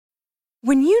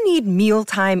When you need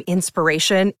mealtime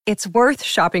inspiration, it's worth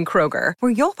shopping Kroger,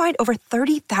 where you'll find over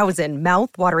 30,000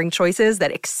 mouth-watering choices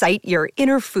that excite your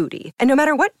inner foodie. And no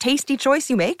matter what tasty choice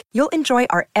you make, you'll enjoy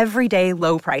our everyday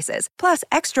low prices, plus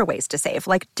extra ways to save,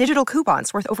 like digital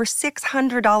coupons worth over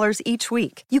 $600 each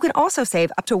week. You can also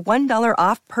save up to $1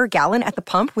 off per gallon at the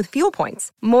pump with fuel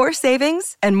points. More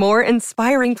savings and more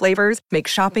inspiring flavors make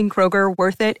shopping Kroger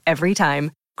worth it every time.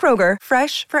 Kroger,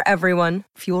 fresh for everyone.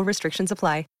 Fuel restrictions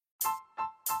apply.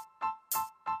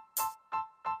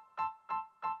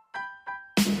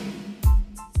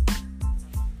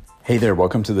 Hey there,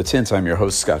 welcome to The Tint. I'm your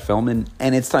host, Scott Fellman,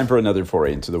 and it's time for another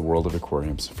foray into the world of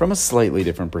aquariums from a slightly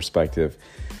different perspective.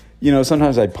 You know,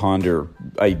 sometimes I ponder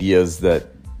ideas that,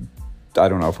 I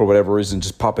don't know, for whatever reason,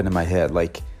 just pop into my head.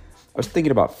 Like, I was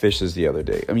thinking about fishes the other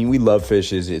day. I mean, we love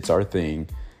fishes, it's our thing.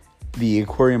 The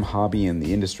aquarium hobby and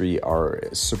the industry are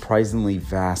surprisingly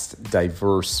vast,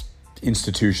 diverse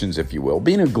institutions, if you will.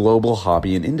 Being a global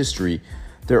hobby and industry,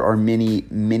 there are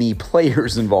many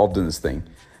players involved in this thing.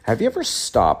 Have you ever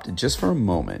stopped just for a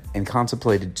moment and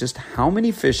contemplated just how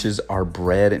many fishes are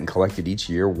bred and collected each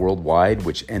year worldwide,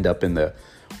 which end up in the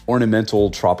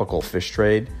ornamental tropical fish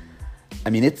trade?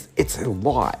 I mean, it's a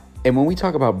lot. And when we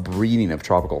talk about breeding of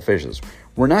tropical fishes,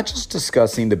 we're not just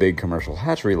discussing the big commercial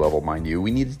hatchery level, mind you. We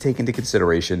need to take into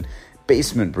consideration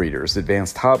basement breeders,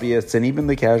 advanced hobbyists, and even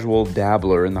the casual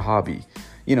dabbler in the hobby.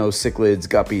 You know, cichlids,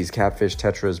 guppies, catfish,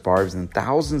 tetras, barbs, and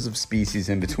thousands of species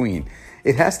in between.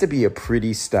 It has to be a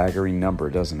pretty staggering number,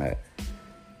 doesn't it?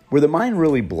 Where the mind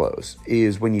really blows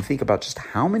is when you think about just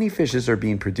how many fishes are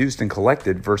being produced and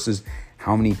collected versus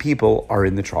how many people are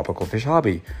in the tropical fish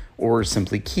hobby or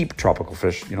simply keep tropical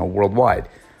fish, worldwide.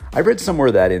 I read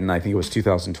somewhere that in, I think it was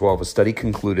 2012, a study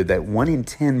concluded that 1 in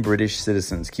 10 British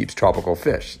citizens keeps tropical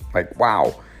fish. Like,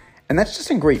 wow. And that's just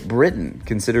in Great Britain.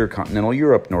 Consider continental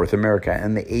Europe, North America,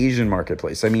 and the Asian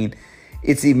marketplace. I mean,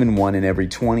 it's even 1 in every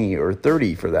 20 or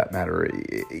 30 for that matter.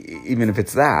 Even if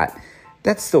it's that,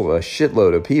 that's still a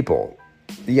shitload of people.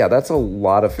 Yeah, that's a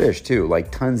lot of fish too,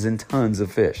 like tons and tons of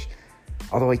fish.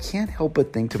 Although I can't help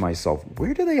but think to myself,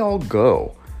 where do they all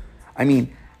go? I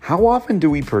mean, how often do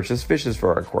we purchase fishes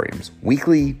for our aquariums?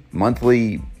 Weekly,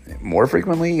 monthly, more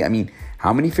frequently? I mean,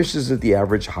 how many fishes does the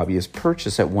average hobbyist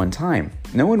purchase at one time?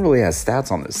 No one really has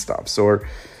stats on this stuff, so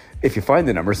if you find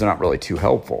the numbers, they're not really too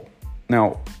helpful.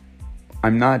 Now,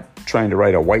 I'm not trying to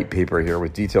write a white paper here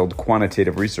with detailed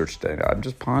quantitative research data. I'm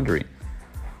just pondering.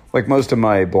 Like most of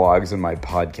my blogs and my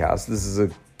podcasts, this is a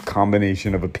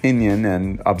combination of opinion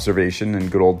and observation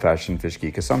and good old-fashioned fish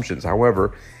geek assumptions.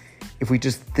 However, if we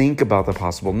just think about the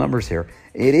possible numbers here,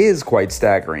 it is quite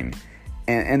staggering.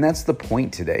 And that's the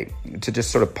point today, to just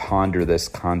sort of ponder this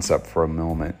concept for a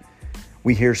moment.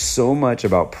 We hear so much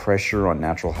about pressure on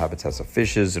natural habitats of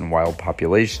fishes and wild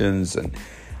populations, and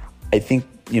I think,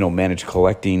 managed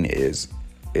collecting is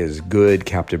good,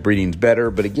 captive breeding is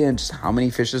better, but again, just how many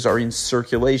fishes are in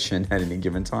circulation at any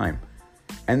given time?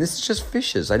 And this is just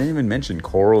fishes. I didn't even mention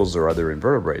corals or other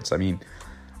invertebrates. I mean,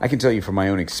 I can tell you from my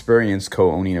own experience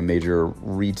co-owning a major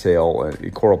retail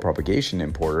coral propagation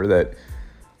importer that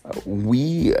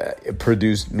we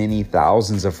produced many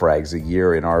thousands of frags a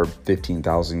year in our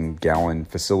 15,000 gallon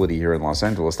facility here in Los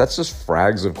Angeles. That's just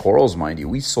frags of corals, mind you.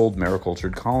 We sold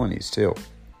maricultured colonies too.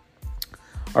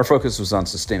 Our focus was on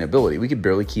sustainability. We could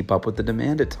barely keep up with the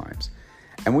demand at times.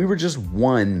 And we were just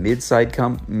one mid-sized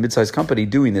company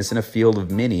doing this in a field of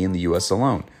many in the U.S.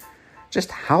 alone. Just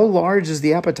how large is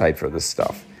the appetite for this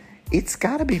stuff? It's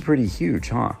got to be pretty huge,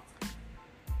 huh?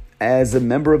 As a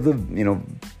member of the,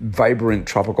 vibrant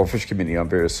tropical fish community on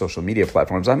various social media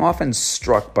platforms, I'm often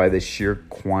struck by the sheer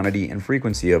quantity and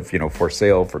frequency of, for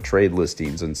sale, for trade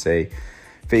listings and say,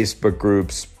 Facebook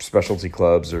groups, specialty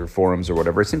clubs, or forums, or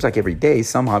whatever. It seems like every day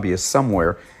some hobbyist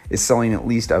somewhere is selling at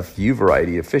least a few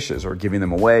variety of fishes or giving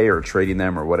them away or trading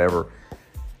them or whatever.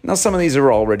 Now, some of these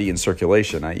are already in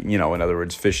circulation. In other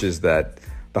words, fishes that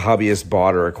the hobbyist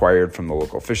bought or acquired from the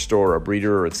local fish store or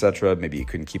breeder, etc. Maybe you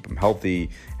couldn't keep them healthy,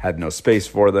 had no space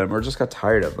for them, or just got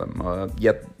tired of them.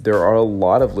 Yet there are a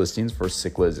lot of listings for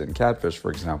cichlids and catfish,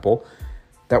 for example,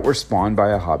 that were spawned by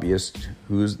a hobbyist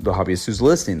who's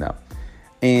listing them.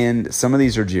 And some of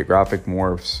these are geographic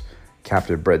morphs,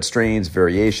 captive bred strains,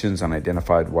 variations,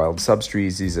 unidentified wild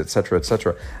subspecies, etc.,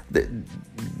 etc.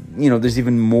 There's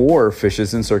even more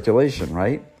fishes in circulation,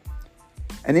 right?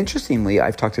 And interestingly,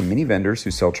 I've talked to many vendors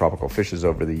who sell tropical fishes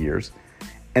over the years,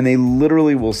 and they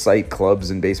literally will cite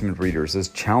clubs and basement breeders as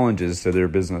challenges to their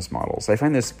business models. I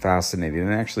find this fascinating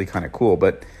and actually kind of cool,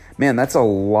 but man, that's a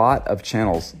lot of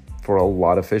channels for a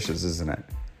lot of fishes, isn't it?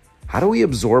 How do we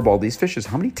absorb all these fishes?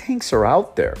 How many tanks are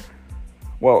out there?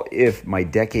 Well, if my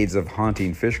decades of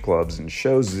haunting fish clubs and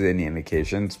shows is any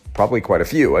indication, it's probably quite a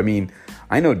few. I mean,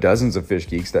 I know dozens of fish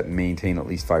geeks that maintain at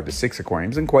least 5 to 6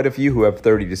 aquariums, and quite a few who have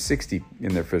 30 to 60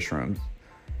 in their fish rooms.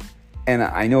 And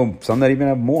I know some that even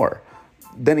have more.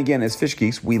 Then again, as fish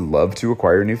geeks, we love to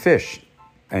acquire new fish,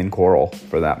 and coral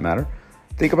for that matter.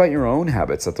 Think about your own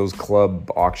habits at those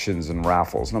club auctions and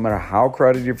raffles. No matter how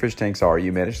crowded your fish tanks are,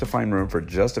 you manage to find room for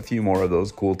just a few more of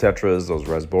those cool tetras, those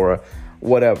Rasbora,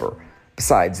 whatever.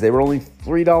 Besides, they were only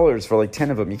 $3 for like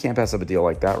 10 of them. You can't pass up a deal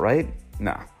like that, right?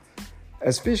 Nah.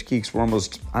 As fish geeks, we're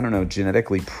almost,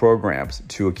 genetically programmed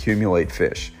to accumulate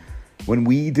fish. When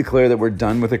we declare that we're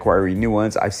done with acquiring new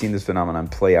ones, I've seen this phenomenon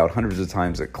play out hundreds of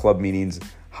times at club meetings,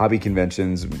 hobby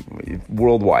conventions,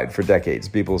 worldwide for decades.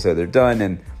 People say they're done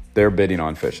and they're bidding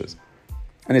on fishes.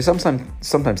 And I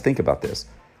sometimes think about this.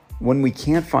 When we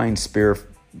can't find spare,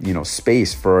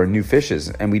 space for our new fishes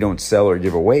and we don't sell or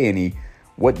give away any,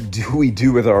 what do we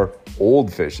do with our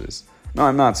old fishes? No,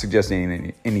 I'm not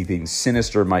suggesting anything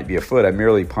sinister might be afoot. I'm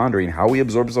merely pondering how we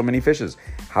absorb so many fishes.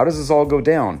 How does this all go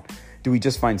down? Do we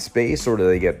just find space, or do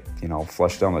they get,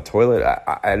 flushed down the toilet?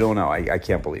 I don't know. I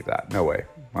can't believe that. No way.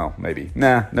 Well, maybe.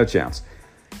 Nah, no chance.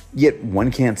 Yet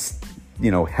one can't,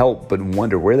 help but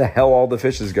wonder where the hell all the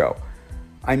fishes go.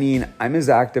 I mean, I'm as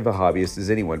active a hobbyist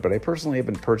as anyone, but I personally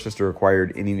haven't purchased or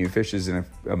acquired any new fishes in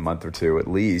a month or two at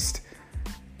least.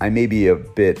 I may be a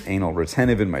bit anal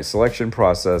retentive in my selection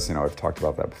process. I've talked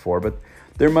about that before, but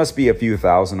there must be a few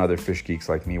thousand other fish geeks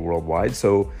like me worldwide.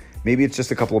 So maybe it's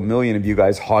just a couple of million of you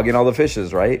guys hogging all the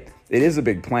fishes, right? It is a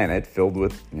big planet filled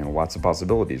with, lots of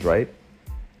possibilities, right?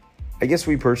 I guess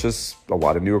we purchase a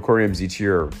lot of new aquariums each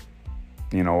year,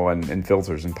 and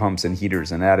filters and pumps and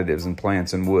heaters and additives and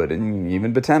plants and wood and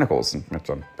even botanicals.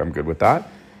 And I'm good with that.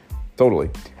 Totally.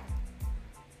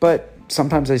 But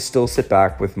sometimes I still sit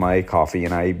back with my coffee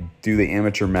and I do the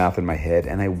amateur math in my head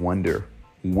and I wonder,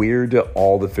 where do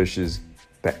all the fishes,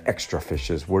 the extra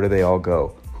fishes, where do they all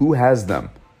go? Who has them?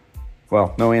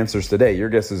 Well, no answers today. Your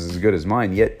guess is as good as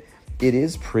mine, yet it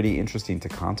is pretty interesting to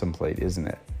contemplate, isn't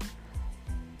it?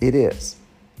 It is.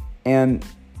 And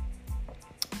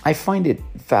I find it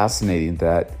fascinating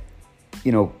that,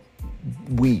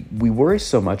 we worry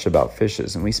so much about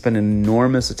fishes and we spend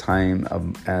enormous time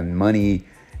and money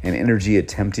and energy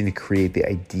attempting to create the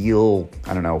ideal,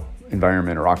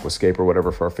 environment or aquascape or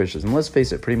whatever for our fishes. And let's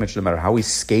face it, pretty much no matter how we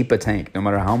scape a tank, no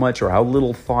matter how much or how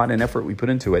little thought and effort we put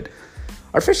into it,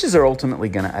 our fishes are ultimately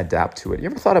going to adapt to it. You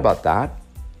ever thought about that?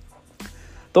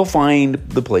 They'll find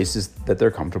the places that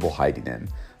they're comfortable hiding in,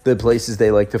 the places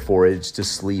they like to forage, to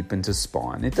sleep, and to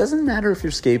spawn. It doesn't matter if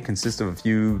your scape consists of a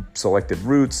few selected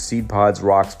roots, seed pods,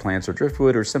 rocks, plants, or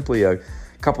driftwood, or simply a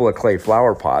couple of clay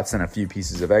flower pots and a few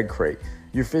pieces of egg crate.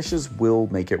 Your fishes will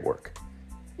make it work.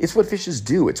 It's what fishes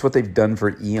do. It's what they've done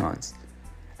for eons.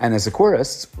 And as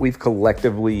aquarists, we've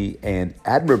collectively and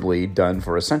admirably done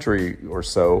for a century or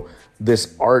so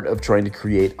this art of trying to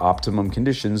create optimum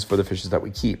conditions for the fishes that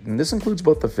we keep. And this includes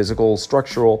both the physical,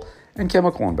 structural, and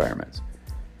chemical environments.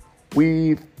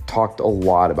 We've talked a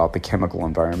lot about the chemical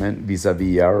environment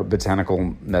vis-a-vis our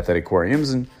botanical method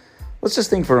aquariums. And let's just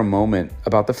think for a moment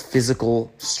about the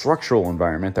physical, structural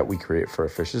environment that we create for our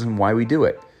fishes and why we do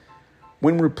it.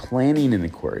 When we're planning an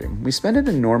aquarium, we spend an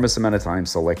enormous amount of time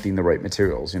selecting the right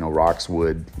materials, rocks,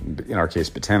 wood, in our case,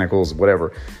 botanicals,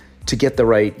 whatever, to get the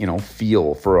right,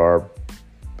 feel for our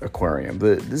aquarium.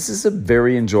 This is a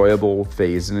very enjoyable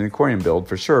phase in an aquarium build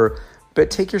for sure,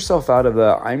 but take yourself out of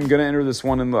the, I'm going to enter this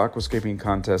one in the aquascaping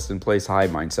contest and place high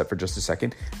mindset for just a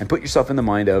second and put yourself in the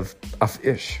mind of a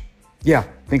fish. Yeah,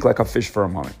 think like a fish for a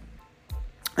moment.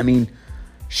 I mean,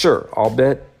 sure, I'll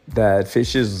bet that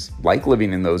fishes like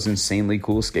living in those insanely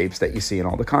cool scapes that you see in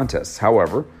all the contests.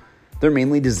 However, they're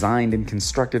mainly designed and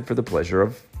constructed for the pleasure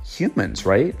of humans,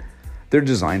 right? They're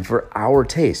designed for our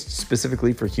taste,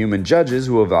 specifically for human judges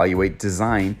who evaluate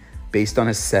design based on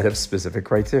a set of specific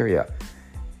criteria.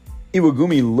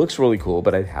 Iwagumi looks really cool,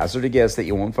 but I'd hazard a guess that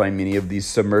you won't find many of these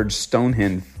submerged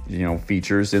Stonehenge,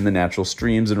 features in the natural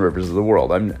streams and rivers of the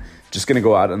world. I'm just going to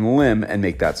go out on a limb and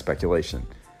make that speculation.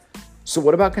 So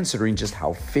what about considering just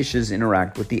how fishes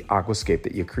interact with the aquascape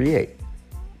that you create?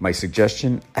 My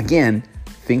suggestion, again,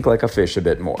 think like a fish a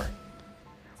bit more.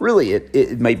 Really,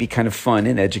 it might be kind of fun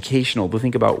and educational to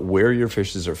think about where your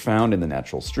fishes are found in the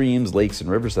natural streams, lakes, and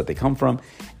rivers that they come from,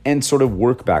 and sort of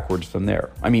work backwards from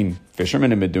there. I mean,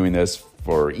 fishermen have been doing this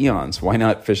for eons. Why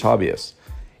not fish hobbyists?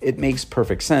 It makes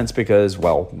perfect sense because,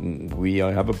 well, we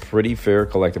have a pretty fair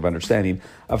collective understanding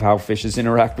of how fishes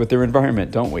interact with their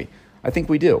environment, don't we? I think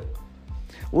we do.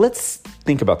 Let's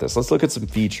think about this. Let's look at some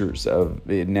features of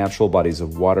natural bodies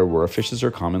of water where fishes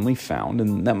are commonly found,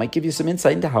 and that might give you some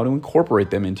insight into how to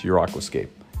incorporate them into your aquascape.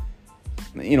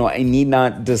 I need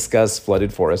not discuss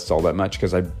flooded forests all that much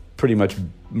because I've pretty much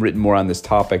written more on this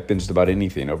topic than just about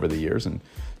anything over the years and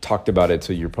talked about it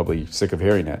till you're probably sick of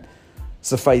hearing it.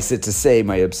 Suffice it to say,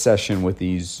 my obsession with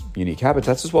these unique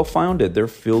habitats is well founded. They're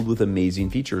filled with amazing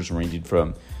features ranging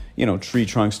from tree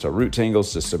trunks to root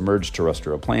tangles to submerged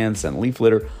terrestrial plants and leaf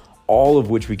litter, all of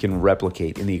which we can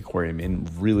replicate in the aquarium in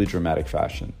really dramatic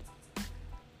fashion.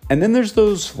 And then there's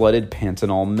those flooded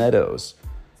Pantanal meadows,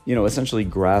 essentially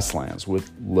grasslands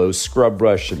with low scrub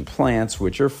brush and plants,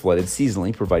 which are flooded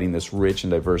seasonally, providing this rich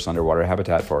and diverse underwater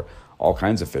habitat for all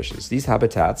kinds of fishes. These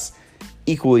habitats,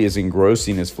 equally as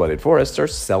engrossing as flooded forests, are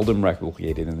seldom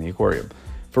replicated in the aquarium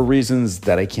for reasons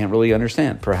that I can't really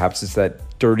understand. Perhaps it's that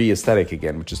dirty aesthetic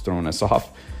again, which is throwing us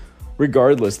off.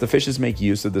 Regardless, the fishes make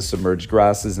use of the submerged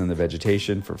grasses and the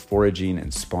vegetation for foraging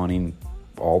and spawning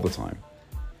all the time.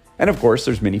 And of course,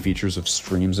 there's many features of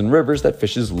streams and rivers that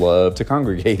fishes love to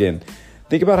congregate in.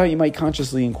 Think about how you might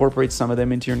consciously incorporate some of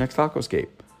them into your next aquascape.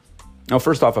 Now,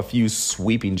 first off, a few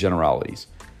sweeping generalities.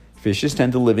 Fishes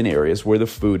tend to live in areas where the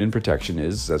food and protection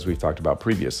is, as we've talked about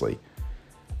previously.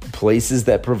 Places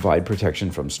that provide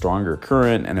protection from stronger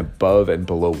current and above and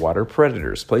below water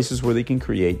predators. Places where they can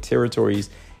create territories,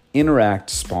 interact,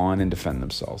 spawn, and defend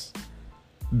themselves.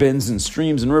 Bends and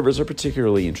streams and rivers are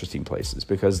particularly interesting places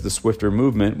because the swifter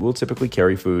movement will typically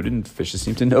carry food, and fishes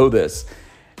seem to know this.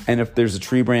 And if there's a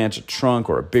tree branch, a trunk,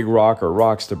 or a big rock or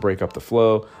rocks to break up the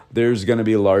flow, there's going to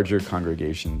be larger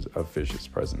congregations of fishes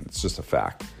present. It's just a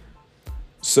fact.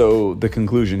 So the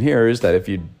conclusion here is that if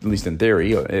you, at least in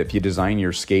theory, if you design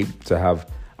your scape to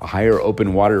have a higher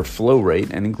open water flow rate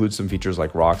and include some features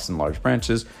like rocks and large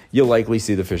branches, you'll likely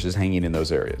see the fishes hanging in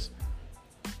those areas.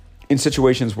 In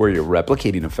situations where you're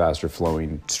replicating a faster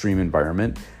flowing stream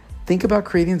environment, think about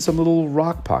creating some little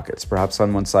rock pockets, perhaps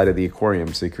on one side of the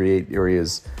aquarium, to create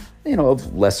areas,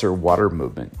 of lesser water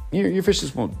movement. Your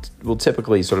fishes will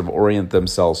typically sort of orient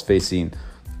themselves facing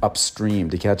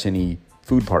upstream to catch any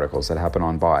food particles that happen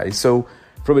on by. So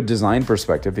from a design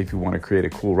perspective, if you want to create a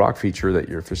cool rock feature that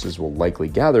your fishes will likely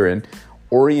gather in,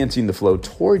 orienting the flow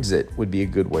towards it would be a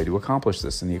good way to accomplish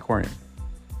this in the aquarium.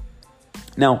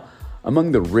 Now,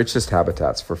 among the richest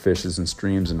habitats for fishes in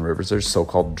streams and rivers are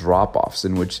so-called drop-offs,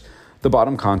 in which the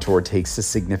bottom contour takes a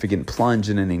significant plunge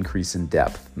and an increase in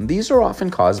depth. And these are often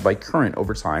caused by current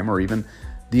over time or even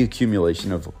the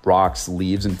accumulation of rocks,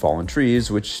 leaves, and fallen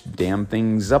trees, which dam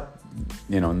things up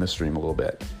in the stream a little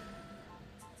bit.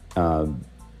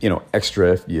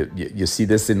 Extra, you see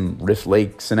this in rift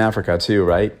lakes in Africa too,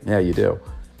 right? Yeah, you do.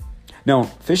 Now,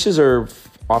 fishes are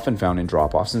often found in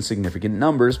drop-offs in significant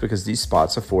numbers because these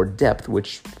spots afford depth,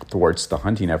 which thwarts the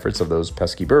hunting efforts of those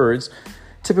pesky birds,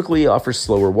 typically offers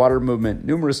slower water movement,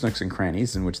 numerous nooks and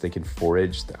crannies in which they can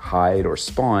forage, hide, or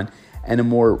spawn, and a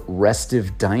more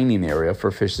restive dining area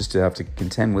for fishes to have to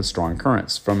contend with strong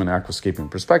currents. From an aquascaping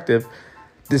perspective,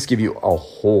 this gives you a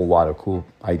whole lot of cool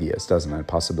ideas, doesn't it?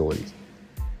 Possibilities.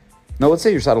 Now, let's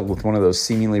say you're saddled with one of those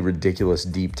seemingly ridiculous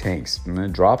deep tanks, and a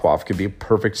drop-off could be a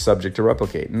perfect subject to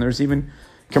replicate. And there's even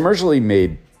commercially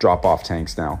made drop-off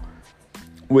tanks now.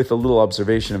 With a little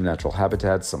observation of natural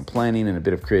habitats, some planning, and a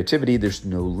bit of creativity, there's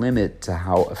no limit to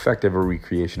how effective a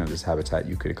recreation of this habitat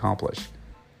you could accomplish.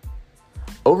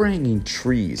 Overhanging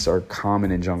trees are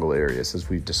common in jungle areas, as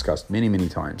we've discussed many, many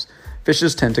times.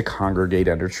 Fishes tend to congregate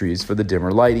under trees for the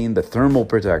dimmer lighting, the thermal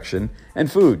protection,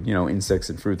 and food, insects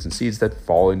and fruits and seeds that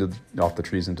fall off the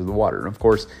trees into the water. And of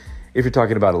course, if you're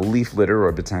talking about a leaf litter or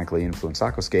a botanically influenced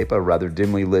aquascape, a rather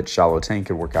dimly lit shallow tank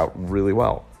could work out really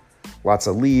well. Lots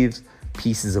of leaves,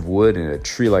 pieces of wood, and a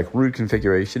tree-like root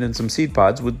configuration, and some seed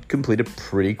pods would complete a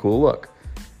pretty cool look.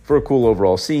 For a cool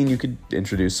overall scene, you could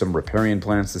introduce some riparian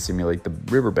plants to simulate the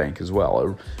riverbank as well,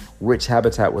 a rich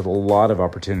habitat with a lot of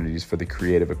opportunities for the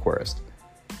creative aquarist.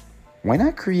 Why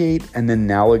not create an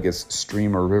analogous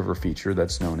stream or river feature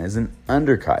that's known as an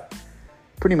undercut?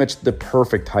 Pretty much the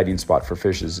perfect hiding spot for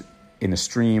fishes in a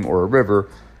stream or a river.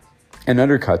 And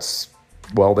undercuts,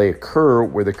 they occur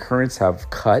where the currents have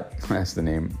cut, as the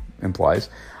name implies,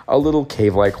 a little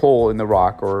cave-like hole in the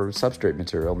rock or substrate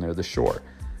material near the shore.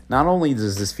 Not only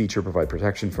does this feature provide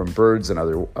protection from birds and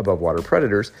other above-water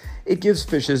predators, it gives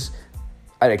fishes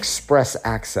an express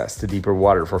access to deeper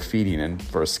water for feeding and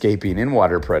for escaping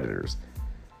in-water predators.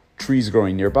 Trees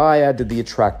growing nearby add to the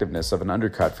attractiveness of an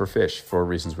undercut for fish for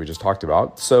reasons we just talked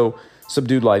about, so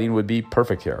subdued lighting would be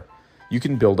perfect here. You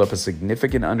can build up a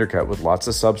significant undercut with lots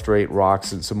of substrate,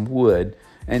 rocks, and some wood,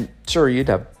 and sure, you'd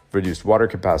have reduced water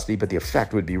capacity, but the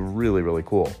effect would be really, really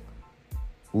cool.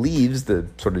 Leaves, the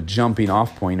sort of jumping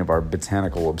off point of our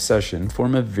botanical obsession,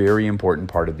 form a very important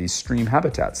part of these stream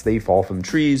habitats. They fall from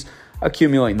trees,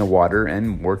 accumulate in the water,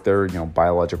 and work their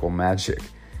biological magic.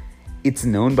 It's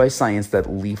known by science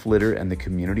that leaf litter and the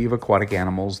community of aquatic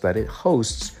animals that it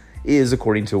hosts is,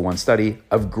 according to one study,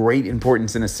 of great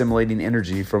importance in assimilating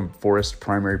energy from forest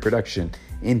primary production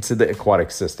into the aquatic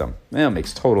system. That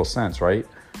makes total sense, right?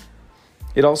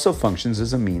 It also functions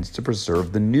as a means to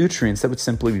preserve the nutrients that would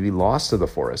simply be lost to the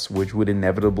forest, which would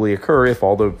inevitably occur if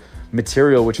all the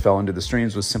material which fell into the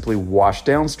streams was simply washed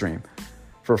downstream.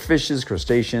 For fishes,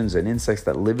 crustaceans, and insects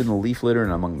that live in the leaf litter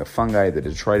and among the fungi, the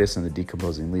detritus, and the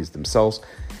decomposing leaves themselves,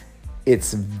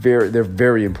 they're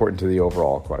very important to the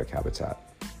overall aquatic habitat.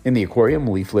 In the aquarium,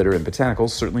 leaf litter and botanicals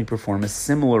certainly perform a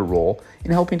similar role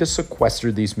in helping to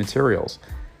sequester these materials.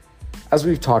 As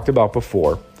we've talked about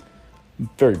before,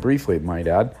 very briefly, might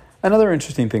add, another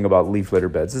interesting thing about leaf litter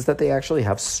beds is that they actually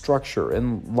have structure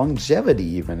and longevity,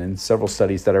 even in several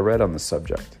studies that I read on the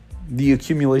subject. The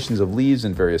accumulations of leaves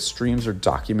in various streams are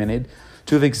documented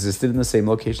to have existed in the same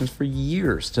locations for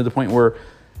years, to the point where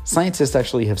scientists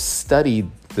actually have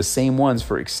studied the same ones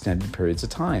for extended periods of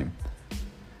time.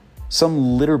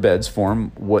 Some litter beds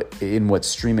form what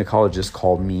stream ecologists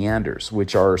call meanders,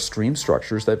 which are stream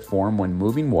structures that form when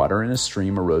moving water in a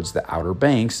stream erodes the outer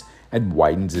banks and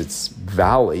widens its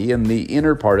valley, and the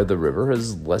inner part of the river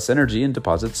has less energy and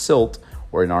deposits silt,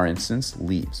 or in our instance,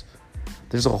 leaves.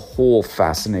 There's a whole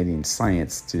fascinating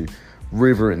science to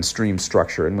river and stream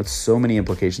structure, and with so many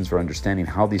implications for understanding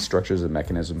how these structures and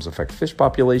mechanisms affect fish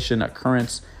population,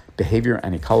 occurrence, behavior,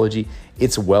 and ecology,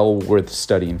 it's well worth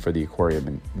studying for the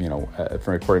aquarium and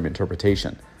for aquarium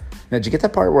interpretation. Now, did you get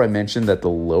that part where I mentioned that the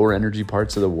lower energy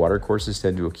parts of the water courses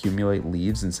tend to accumulate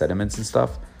leaves and sediments and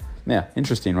stuff? Yeah,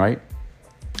 interesting, right?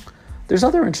 There's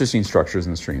other interesting structures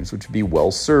in streams which would be well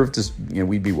served to,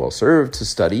 we'd be well served to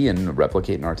study and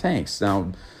replicate in our tanks.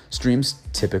 Now, streams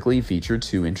typically feature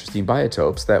two interesting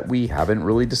biotopes that we haven't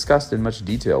really discussed in much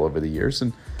detail over the years,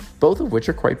 and both of which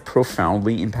are quite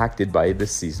profoundly impacted by the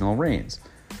seasonal rains.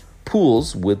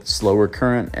 Pools with slower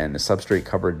current and a substrate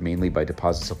covered mainly by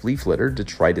deposits of leaf litter,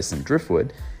 detritus, and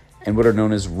driftwood, and what are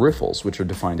known as riffles, which are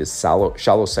defined as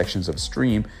shallow sections of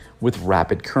stream with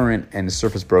rapid current and a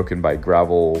surface broken by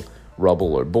gravel,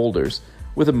 rubble, or boulders,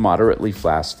 with a moderately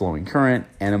fast-flowing current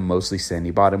and a mostly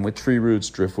sandy bottom with tree roots,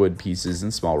 driftwood pieces,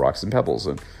 and small rocks and pebbles.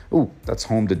 And that's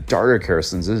home to darter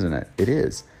characins, isn't it? It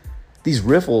is. These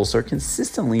riffles are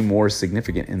consistently more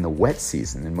significant in the wet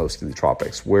season in most of the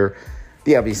tropics, where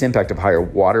the obvious impact of higher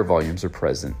water volumes are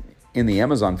present. In the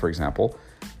Amazon, for example,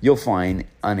 you'll find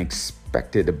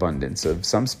unexpected abundance of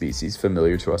some species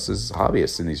familiar to us as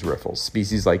hobbyists in these riffles.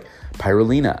 Species like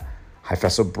Pyrrolina,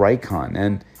 Hyphasobricon,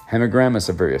 and Hemigrammus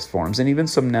of various forms, and even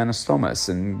some Nanostomus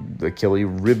and the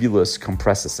Chiliribulus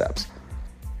compressiceps.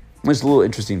 There's a little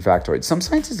interesting factoid. Some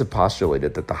scientists have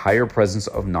postulated that the higher presence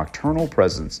of nocturnal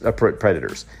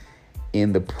predators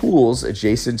in the pools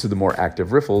adjacent to the more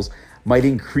active riffles might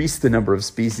increase the number of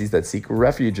species that seek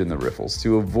refuge in the riffles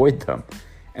to avoid them.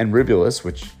 And Ribulus,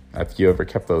 which, if you ever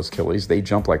kept those killies, they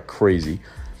jump like crazy.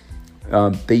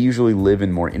 They usually live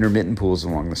in more intermittent pools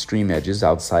along the stream edges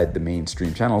outside the main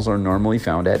stream channels, are normally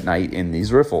found at night in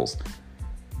these riffles.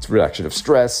 It's reduction of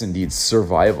stress, indeed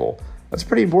survival. That's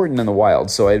pretty important in the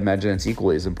wild, so I imagine it's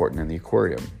equally as important in the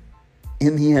aquarium.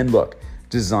 In the end, look,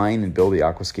 design and build the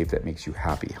aquascape that makes you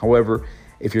happy. However,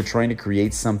 if you're trying to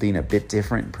create something a bit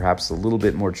different, perhaps a little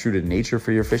bit more true to nature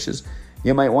for your fishes,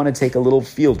 you might want to take a little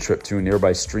field trip to a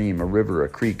nearby stream, a river, a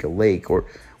creek, a lake, or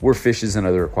where fishes and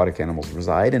other aquatic animals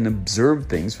reside, and observe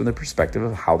things from the perspective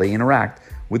of how they interact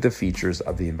with the features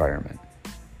of the environment.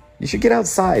 You should get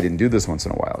outside and do this once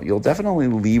in a while. You'll definitely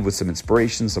leave with some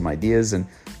inspiration, some ideas, and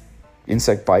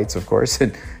insect bites, of course,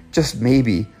 and just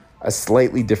maybe a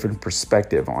slightly different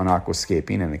perspective on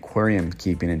aquascaping and aquarium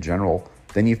keeping in general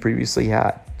than you've previously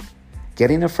had.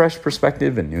 Getting a fresh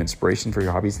perspective and new inspiration for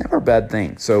your hobby is never a bad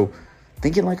thing, so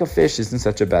thinking like a fish isn't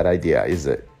such a bad idea, is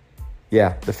it?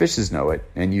 Yeah, the fishes know it,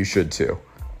 and you should too.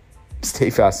 Stay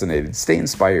fascinated, stay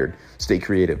inspired, stay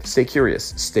creative, stay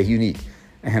curious, stay unique,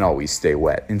 and always stay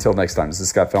wet. Until next time, this is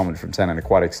Scott Fellman from 10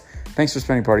 Aquatics. Thanks for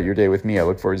spending part of your day with me. I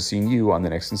look forward to seeing you on the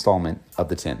next installment of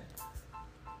The Tint.